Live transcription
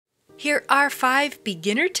Here are 5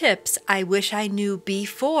 beginner tips I wish I knew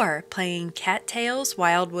before playing Cattails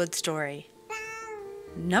Wildwood Story.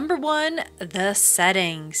 Number 1, the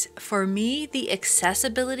settings. For me, the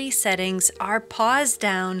accessibility settings are paws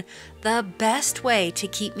down, the best way to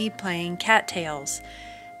keep me playing Cattails.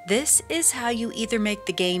 This is how you either make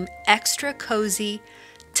the game extra cozy,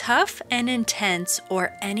 tough and intense,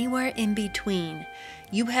 or anywhere in between.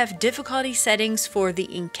 You have difficulty settings for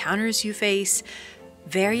the encounters you face,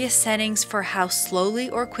 various settings for how slowly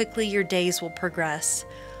or quickly your days will progress,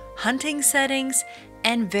 hunting settings,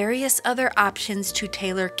 and various other options to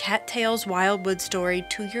tailor Cattails Wildwood Story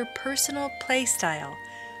to your personal playstyle.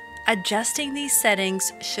 Adjusting these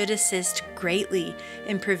settings should assist greatly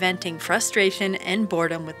in preventing frustration and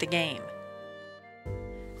boredom with the game.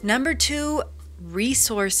 Number 2,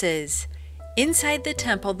 resources. Inside the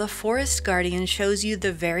temple, the Forest Guardian shows you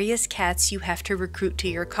the various cats you have to recruit to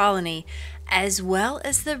your colony, as well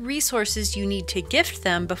as the resources you need to gift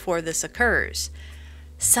them before this occurs.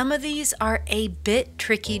 Some of these are a bit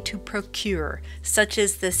tricky to procure, such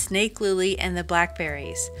as the snake lily and the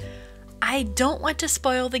blackberries. I don't want to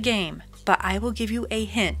spoil the game, but I will give you a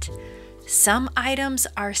hint. Some items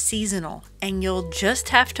are seasonal, and you'll just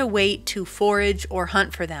have to wait to forage or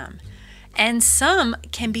hunt for them. And some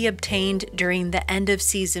can be obtained during the end of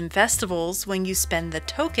season festivals when you spend the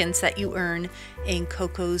tokens that you earn in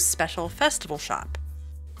Coco's special festival shop.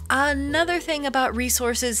 Another thing about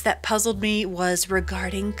resources that puzzled me was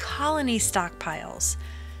regarding colony stockpiles.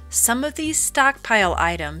 Some of these stockpile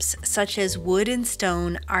items, such as wood and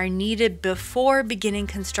stone, are needed before beginning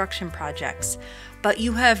construction projects, but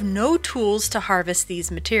you have no tools to harvest these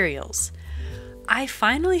materials. I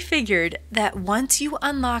finally figured that once you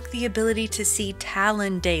unlock the ability to see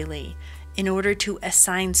Talon daily in order to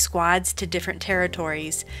assign squads to different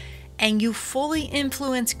territories, and you fully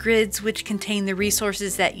influence grids which contain the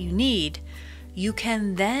resources that you need, you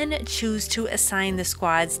can then choose to assign the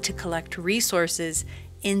squads to collect resources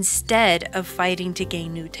instead of fighting to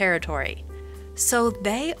gain new territory. So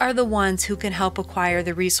they are the ones who can help acquire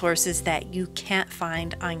the resources that you can't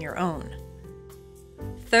find on your own.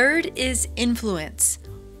 Third is influence.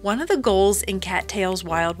 One of the goals in Cattails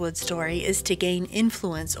Wildwood Story is to gain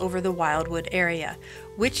influence over the Wildwood area,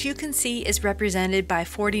 which you can see is represented by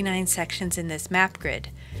 49 sections in this map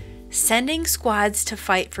grid. Sending squads to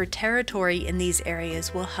fight for territory in these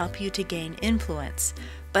areas will help you to gain influence,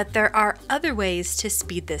 but there are other ways to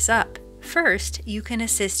speed this up. First, you can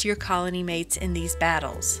assist your colony mates in these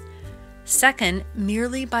battles. Second,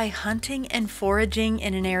 merely by hunting and foraging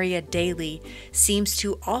in an area daily seems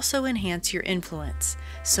to also enhance your influence,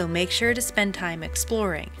 so make sure to spend time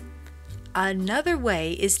exploring. Another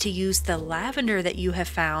way is to use the lavender that you have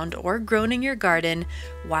found or grown in your garden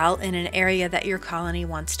while in an area that your colony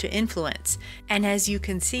wants to influence, and as you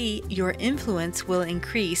can see, your influence will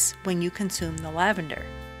increase when you consume the lavender.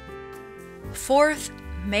 Fourth,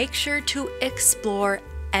 make sure to explore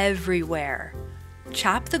everywhere.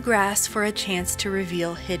 Chop the grass for a chance to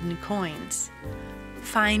reveal hidden coins.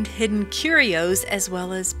 Find hidden curios as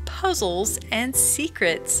well as puzzles and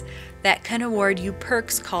secrets that can award you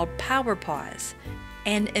perks called Power Paws.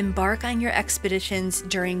 And embark on your expeditions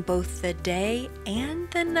during both the day and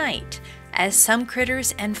the night, as some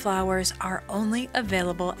critters and flowers are only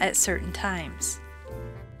available at certain times.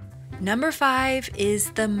 Number 5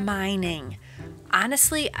 is the mining.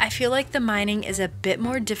 Honestly, I feel like the mining is a bit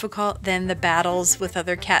more difficult than the battles with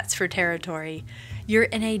other cats for territory. You're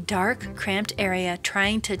in a dark, cramped area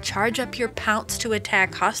trying to charge up your pounce to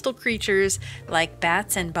attack hostile creatures like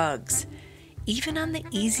bats and bugs. Even on the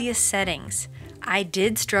easiest settings, I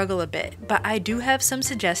did struggle a bit, but I do have some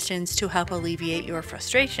suggestions to help alleviate your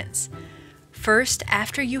frustrations. First,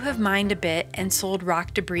 after you have mined a bit and sold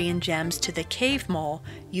rock debris and gems to the cave mole,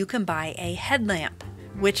 you can buy a headlamp,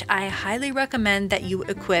 which I highly recommend that you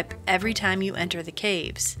equip every time you enter the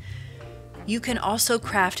caves. You can also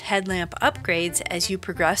craft headlamp upgrades as you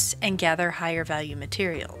progress and gather higher value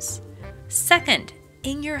materials. Second,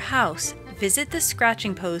 in your house, visit the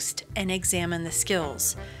scratching post and examine the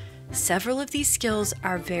skills. Several of these skills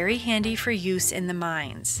are very handy for use in the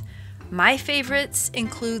mines. My favorites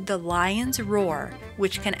include the Lion's Roar,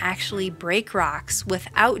 which can actually break rocks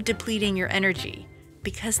without depleting your energy,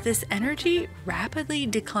 because this energy rapidly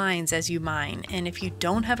declines as you mine, and if you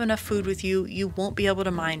don't have enough food with you, you won't be able to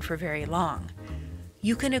mine for very long.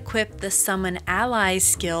 You can equip the Summon Allies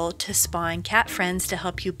skill to spawn cat friends to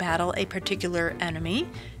help you battle a particular enemy.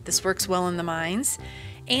 This works well in the mines.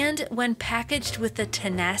 And when packaged with the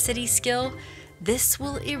Tenacity skill, this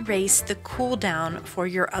will erase the cooldown for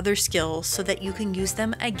your other skills so that you can use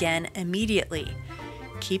them again immediately.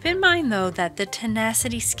 Keep in mind though that the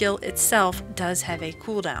tenacity skill itself does have a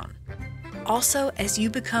cooldown. Also, as you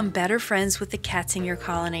become better friends with the cats in your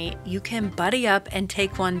colony, you can buddy up and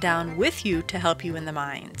take one down with you to help you in the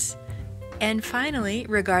mines. And finally,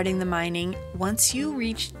 regarding the mining, once you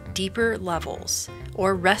reach deeper levels,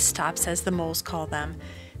 or rest stops as the moles call them,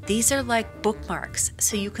 these are like bookmarks,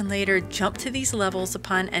 so you can later jump to these levels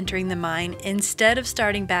upon entering the mine instead of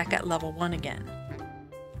starting back at level 1 again.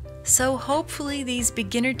 So hopefully these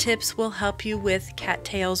beginner tips will help you with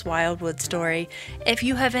Cattails Wildwood Story. If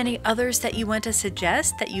you have any others that you want to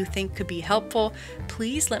suggest that you think could be helpful,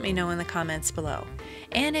 please let me know in the comments below.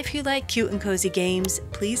 And if you like cute and cozy games,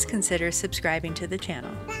 please consider subscribing to the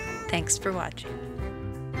channel. Thanks for watching.